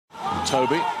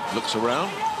Toby looks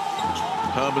around.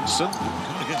 Hermansen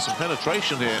going to get some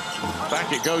penetration here.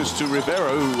 Back it goes to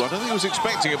Rivero, who I don't think he was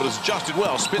expecting it, but has adjusted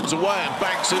well. Spins away and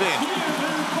banks it in.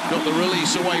 Got the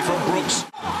release away from Brooks.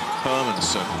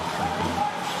 Hermansen.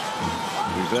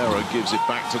 Rivero gives it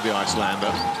back to the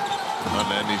Icelander. And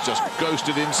then he's just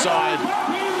ghosted inside.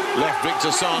 Left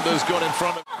Victor Sanders, got in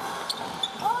front of...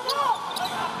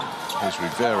 Here's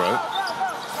Rivero.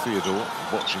 Theodore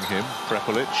watching him.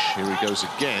 Prepelic, here he goes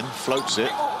again. Floats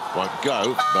it. Won't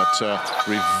go, but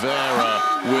Rivera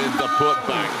with the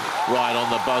putback right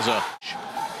on the buzzer.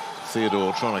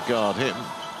 Theodore trying to guard him.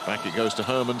 Back it goes to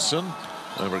Hermansen.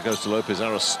 Over it goes to Lopez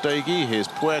Arostegui. Here's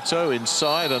Puerto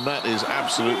inside, and that is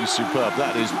absolutely superb.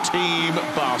 That is team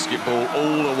basketball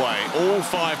all the way. All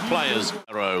 5 players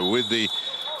with the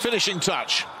finishing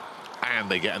touch, and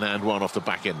they get an and one off the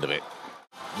back end of it.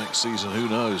 Next season, who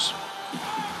knows?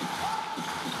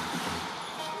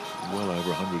 Well over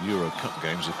 100 EuroCup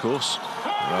games, of course.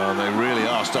 Well, they really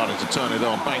are starting to turn it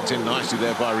on. Banked in nicely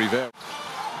there by Rivero.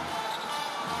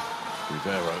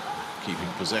 Rivero keeping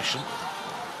possession.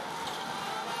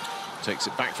 Takes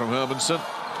it back from Hermansen.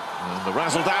 And the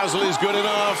razzle-dazzle is good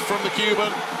enough from the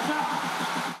Cuban.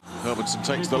 Hermansen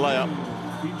takes the layup.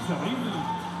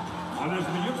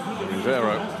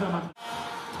 Rivero.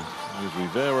 With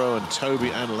Rivero and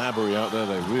Toby and Laborie out there,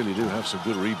 they really do have some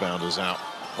good rebounders out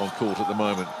on court at the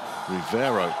moment.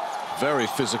 Rivero, very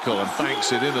physical, and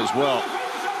banks it in as well.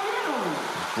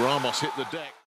 Ramos hit the deck.